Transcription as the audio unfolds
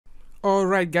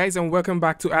Alright guys, and welcome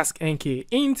back to askNK.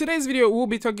 In today's video we'll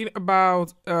be talking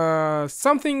about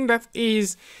something that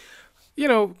is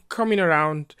coming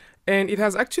around, and it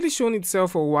has actually shown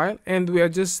itself for a while, and we are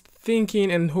just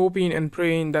thinking and hoping and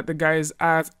praying that the guys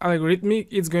at Algorithmic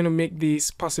is going to make this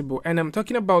possible. And I'm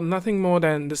talking about nothing more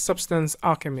than the Substance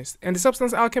Alchemist. And the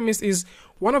Substance Alchemist is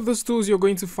one of those tools you're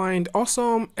going to find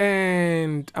awesome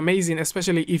and amazing,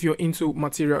 especially if you're into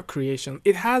material creation.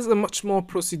 It has a much more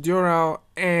procedural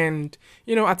and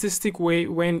artistic way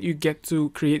when you get to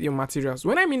create your materials.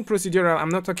 When I mean procedural, I'm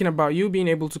not talking about you being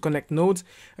able to connect nodes.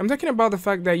 I'm talking about the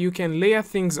fact that you can layer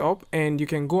things up and you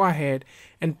can go ahead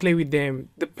and play with them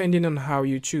depending on how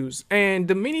you choose. And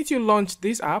the minute you launch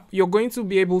this app, you're going to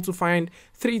be able to find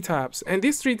 3 tabs, and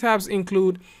these 3 tabs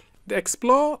include the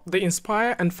Explore, the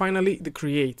Inspire, and finally the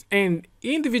Create. And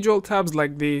individual tabs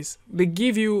like this, they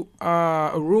give you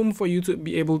a room for you to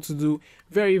be able to do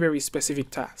very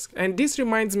specific tasks. And this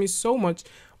reminds me so much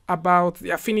about the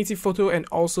Affinity Photo and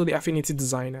also the Affinity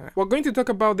Designer. We're going to talk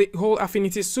about the whole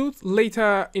Affinity suite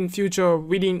later in future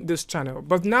within this channel,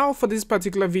 but now for this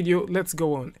particular video, let's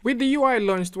go on. With the UI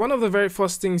launched, one of the very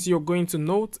first things you're going to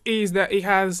note is that it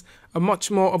has a much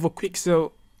more of a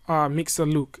QUIXEL mixer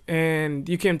look, and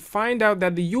you can find out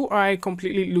that the UI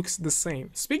completely looks the same.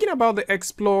 Speaking about the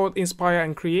Explore, Inspire,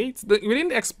 and Create, within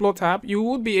the Explore tab, you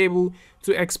would be able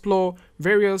to explore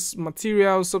various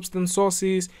materials, substance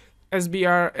sources,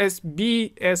 SBSR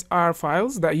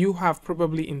files that you have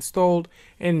probably installed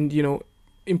and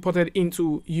imported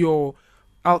into your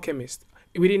Alchemist.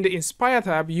 Within the Inspire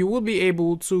tab, you will be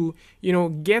able to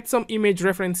get some image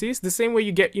references the same way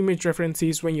you get image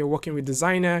references when you're working with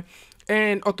Designer,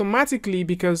 and automatically,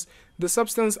 because the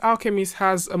Substance Alchemist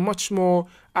has a much more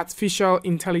artificial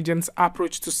intelligence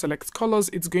approach to select colors,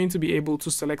 it's going to be able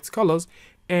to select colors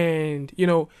and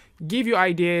give you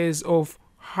ideas of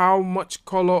how much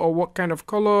color or what kind of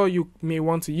color you may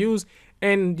want to use,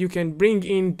 and you can bring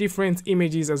in different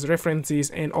images as references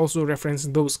and also reference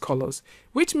those colors,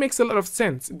 which makes a lot of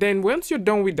sense. Then once you're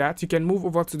done with that, you can move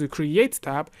over to the Create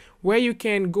tab, where you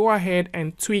can go ahead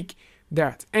and tweak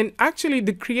that. And actually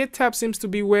the Create tab seems to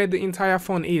be where the entire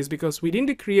fun is, because within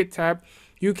the Create tab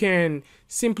you can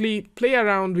simply play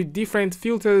around with different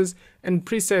filters and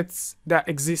presets that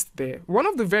exist there. One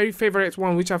of the very favorite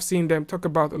one, which I've seen them talk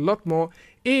about a lot more,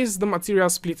 is the material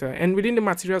splitter. And within the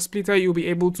material splitter, you'll be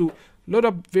able to load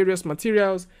up various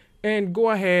materials and go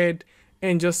ahead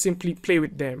and just simply play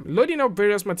with them. Loading up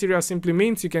various materials simply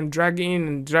means you can drag in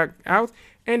and drag out,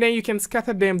 and then you can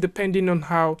scatter them depending on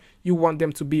how you want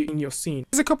them to be in your scene.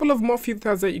 There's a couple of more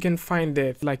filters that you can find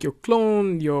there, like your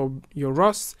clone, your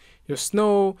rust, your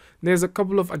snow. There's a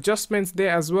couple of adjustments there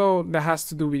as well that has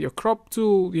to do with your crop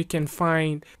tool. You can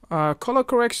find color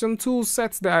correction tool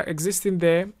sets that are existing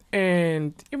there,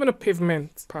 and even a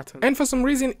pavement pattern. And for some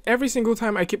reason, every single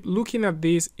time I keep looking at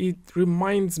this, it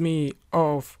reminds me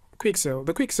of QUIXEL,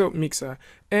 the QUIXEL mixer,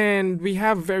 and we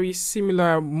have very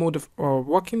similar mode of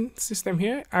working system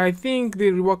here. I think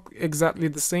they work exactly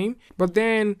the same, but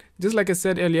then just like I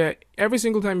said earlier, every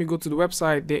single time you go to the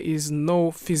website, there is no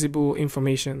feasible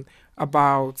information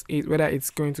about it, whether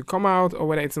it's going to come out or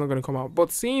whether it's not going to come out.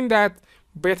 But seeing that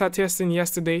beta testing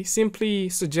yesterday simply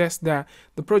suggests that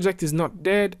the project is not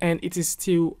dead and it is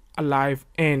still alive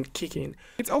and kicking.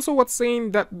 It's also what's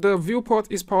saying that the viewport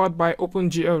is powered by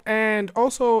OpenGL, and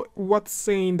also what's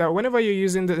saying that whenever you're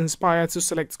using the Inspire to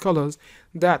select colors,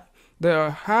 that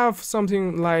they have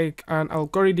something like an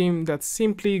algorithm that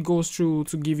simply goes through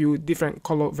to give you different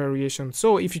color variation.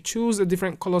 So if you choose a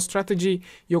different color strategy,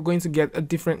 you're going to get a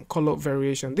different color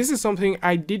variation. This is something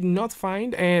I did not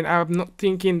find, and I'm not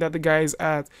thinking that the guys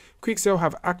at QUIXEL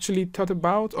have actually thought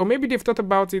about, or maybe they've thought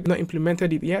about it, not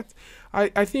implemented it yet.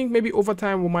 I think maybe over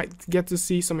time we might get to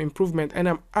see some improvement, and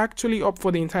I'm actually up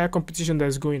for the entire competition that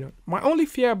is going on. My only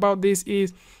fear about this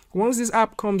is once this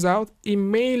app comes out, it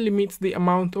may limit the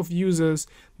amount of users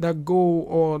that go,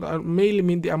 or may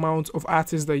limit the amount of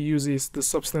artists that uses the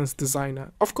Substance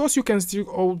Designer. Of course, you can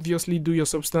still obviously do your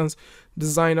Substance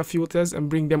Designer filters and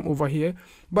bring them over here,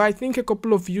 but I think a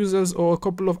couple of users or a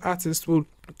couple of artists will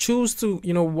choose to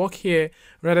work here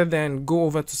rather than go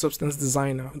over to Substance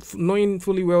Designer, knowing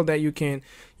fully well that you can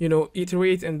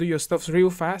iterate and do your stuff real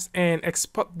fast and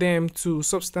export them to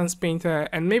Substance Painter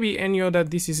and maybe any other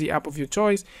DCC app of your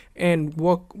choice and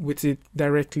work with it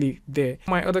directly there.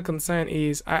 My other concern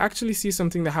is I actually see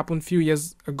something that happened a few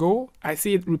years ago. I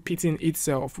see it repeating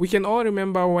itself. We can all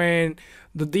remember when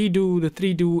the D-Do, the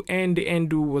 3-Do, and the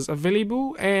N-Do was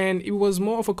available, and it was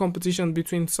more of a competition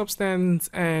between Substance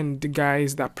and the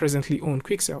guys that presently own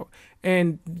QUIXEL.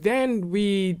 And then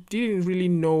we didn't really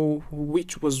know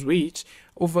which was which.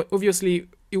 Obviously,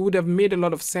 it would have made a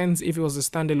lot of sense if it was a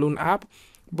standalone app,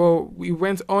 but we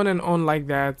went on and on like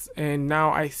that, and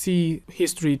now I see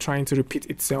history trying to repeat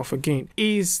itself again.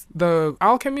 Is the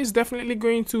Alchemist definitely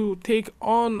going to take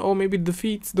on or maybe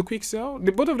defeat the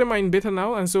QUIXEL? Both of them are in beta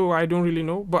now, and so I don't really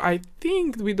know, but I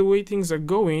think with the way things are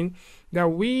going, that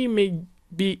we may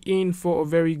be in for a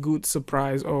very good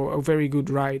surprise or a very good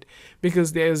ride,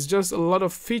 because there's just a lot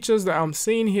of features that I'm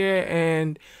seeing here,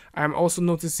 and I'm also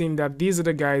noticing that these are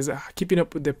the guys that are keeping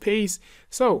up with the pace.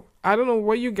 So I don't know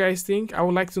what you guys think. I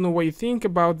would like to know what you think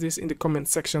about this in the comment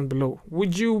section below.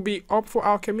 Would you be up for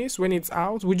Alchemist when it's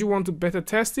out? Would you want to beta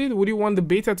test it? Would you want the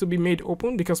beta to be made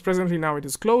open, because presently now it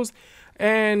is closed?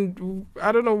 And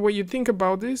I don't know what you think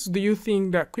about this. Do you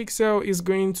think that QUIXEL is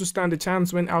going to stand a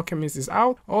chance when Alchemist is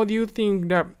out, or do you think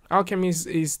that Alchemist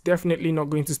is definitely not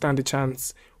going to stand a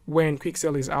chance when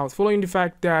QUIXEL is out, following the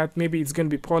fact that maybe it's going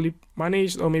to be poorly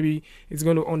managed, or maybe it's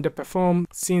going to underperform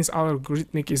since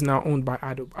Algorithmic is now owned by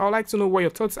Adobe? I would like to know what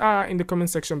your thoughts are in the comment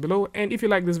section below, and if you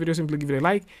like this video, simply give it a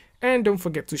like, and don't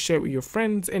forget to share with your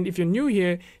friends. And if you're new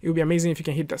here, it would be amazing if you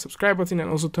can hit that subscribe button and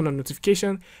also turn on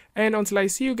notification. And until I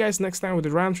see you guys next time with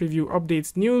the rant review,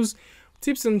 updates, news,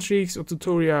 tips and tricks, or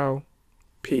tutorial,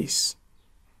 peace.